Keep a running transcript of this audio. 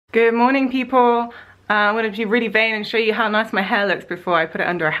Good morning, people. I'm going to be really vain and show you how nice my hair looks before I put it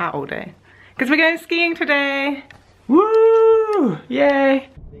under a hat all day. Because we're going skiing today. Woo! Yay!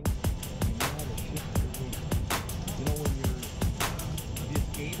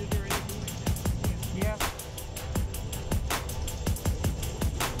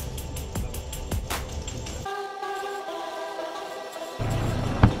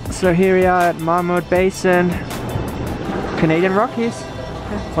 So here we are at Marmot Basin, Canadian Rockies.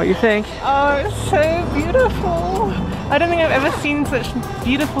 What do you think? Oh, it's so beautiful. I don't think I've ever seen such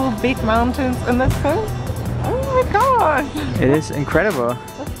beautiful big mountains in this thing. Oh my god. It is incredible.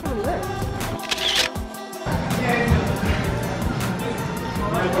 That's so lit.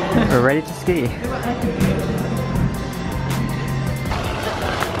 We're ready to ski.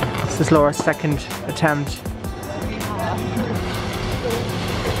 This is Laura's second attempt.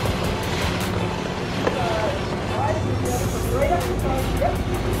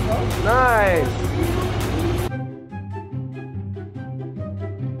 Nice!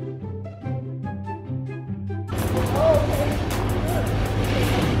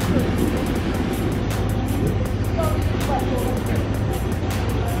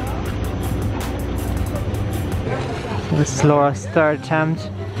 This is Laura's third attempt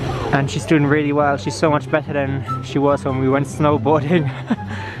and she's doing really well. She's so much better than she was when we went snowboarding.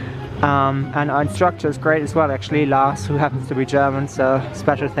 And our instructor is great as well, actually, Lars, who happens to be German, so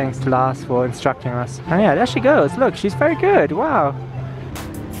special thanks to Lars for instructing us. And yeah, there she goes. Look, she's very good. Wow.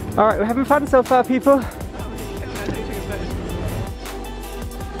 Alright, we're having fun so far, people.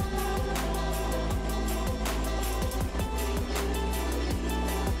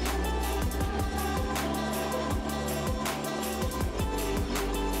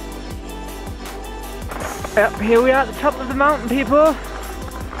 Yep, here we are at the top of the mountain, people.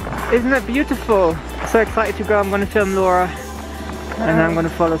 Isn't it beautiful? So excited to go. I'm going to film Laura and I'm going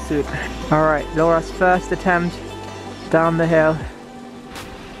to follow suit. Alright, Laura's first attempt down the hill.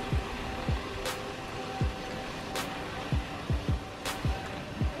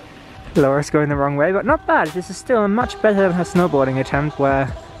 Laura's going the wrong way, but not bad. This is still much better than her snowboarding attempt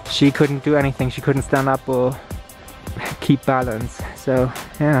where she couldn't do anything. She couldn't stand up or keep balance. So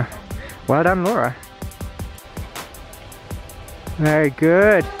yeah, well done, Laura. Very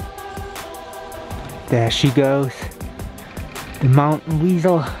good. There she goes, the mountain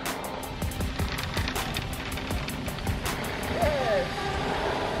weasel.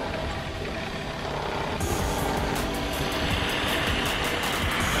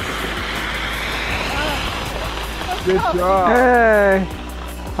 Good job. Hey.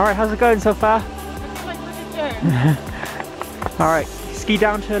 Alright, how's it going so far? Alright, ski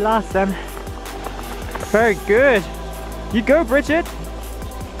down to the last then. Very good. You go, Bridget.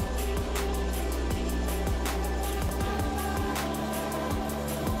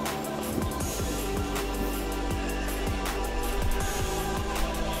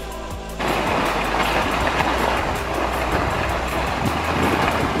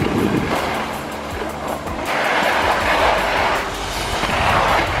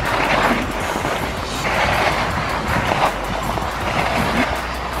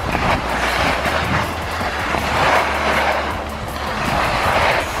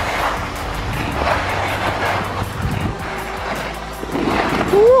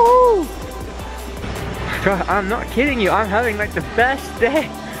 God, I'm not kidding you, I'm having like the best day.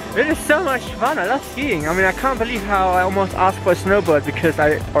 It is so much fun, I love skiing. I mean, I can't believe how I almost asked for a snowboard because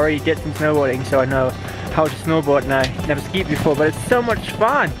I already did some snowboarding, so I know how to snowboard and I never skied before, but it's so much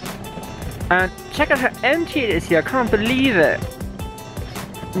fun. And check out how empty it is here, I can't believe it.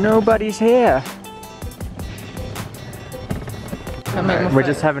 Nobody's here. We're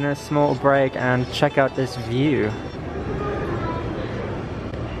just having a small break and check out this view.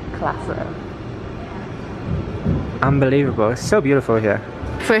 Classic. Unbelievable, it's so beautiful here.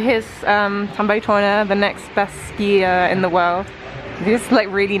 So here's Tambourine, the next best skier in the world. He's like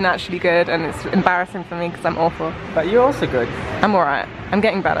really naturally good and it's embarrassing for me because I'm awful. But you're also good. I'm alright, I'm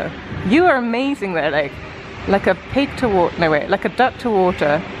getting better. You are amazing there, like a pig to water, no wait, like a duck to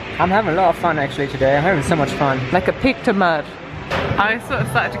water. I'm having a lot of fun actually today, I'm having so much fun. Like a pig to mud. I sort of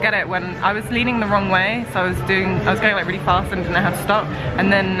started to get it when I was leaning the wrong way, so I was going like really fast and didn't know how to stop,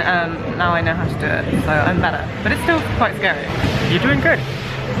 and then now I know how to do it, so I'm better. But it's still quite scary. You're doing good.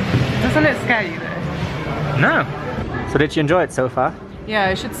 Doesn't it scare you though? No. So did you enjoy it so far? Yeah,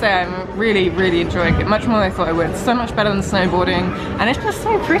 I should say I'm really, really enjoying it, much more than I thought I would. So much better than snowboarding, and it's just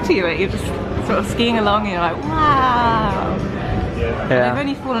so pretty, like you're just sort of skiing along and you're like, wow. Yeah. And I've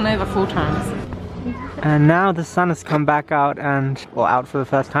only fallen over 4 times. And now the sun has come back out out for the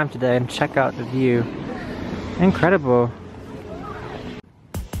first time today, and check out the view. Incredible.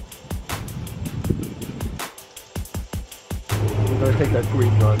 gonna take that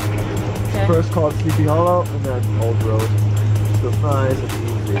green run. Okay. First called Sleepy Hollow, and then Old Road. So nice and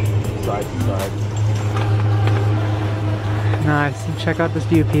easy, side to side. Nice, and check out this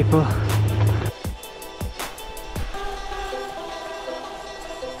view, people.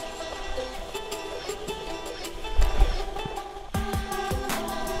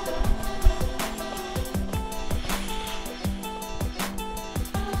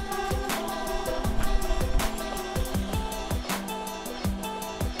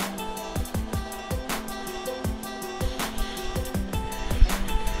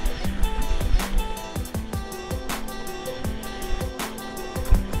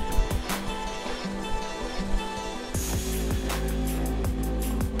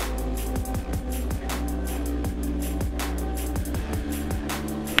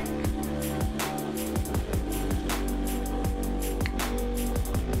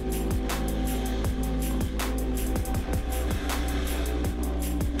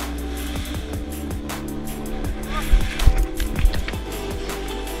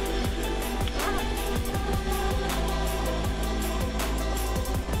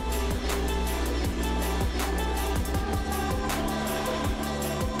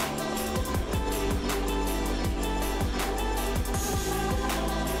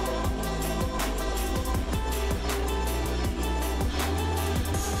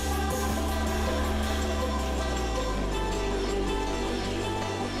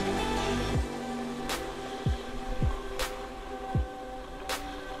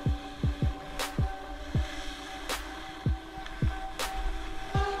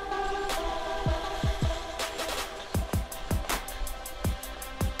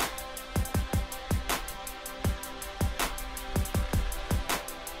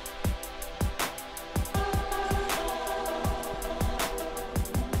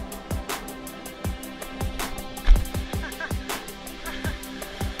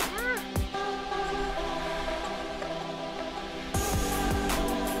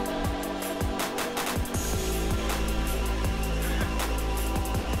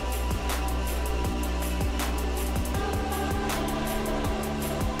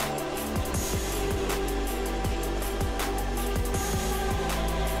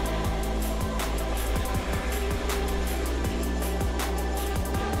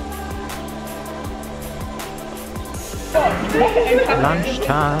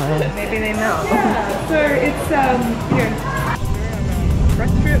 Lunchtime. Maybe they know. Yeah, so it's here. We're on a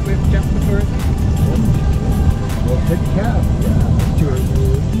press trip with Jasper-Tourism. Well, head cab, yeah. Tourism.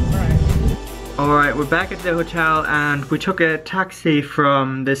 Right. Alright, we're back at the hotel and we took a taxi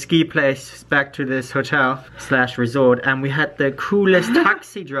from the ski place back to this hotel slash resort, and we had the coolest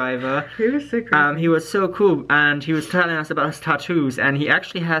taxi driver. He was so cool. He was so cool, and he was telling us about his tattoos, and he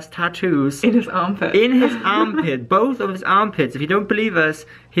actually has tattoos In his armpit. in his armpit, both of his armpits. If you don't believe us,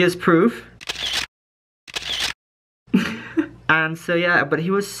 here's proof. And so yeah, but he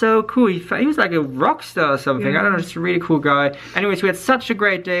was so cool. He was like a rock star or something. Yeah. I don't know, just a really cool guy. Anyways, we had such a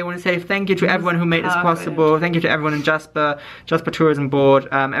great day. I want to say thank you to everyone who made this possible. Thank you to everyone in Jasper Tourism Board,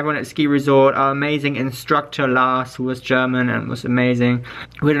 everyone at Ski Resort, our amazing instructor Lars, who was German and was amazing.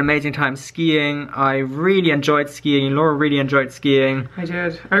 We had an amazing time skiing. I really enjoyed skiing. Laura really enjoyed skiing. I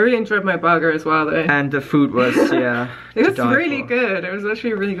did. I really enjoyed my burger as well though. And the food was, yeah. It was to die really for. good. It was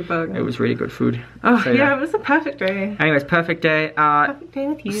actually a really good burger. It was really good food. Oh So, yeah, it was a perfect day. Anyways, perfect day. Perfect day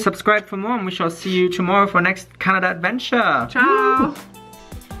with you. Subscribe for more, and we shall see you tomorrow for next Canada adventure. Ciao.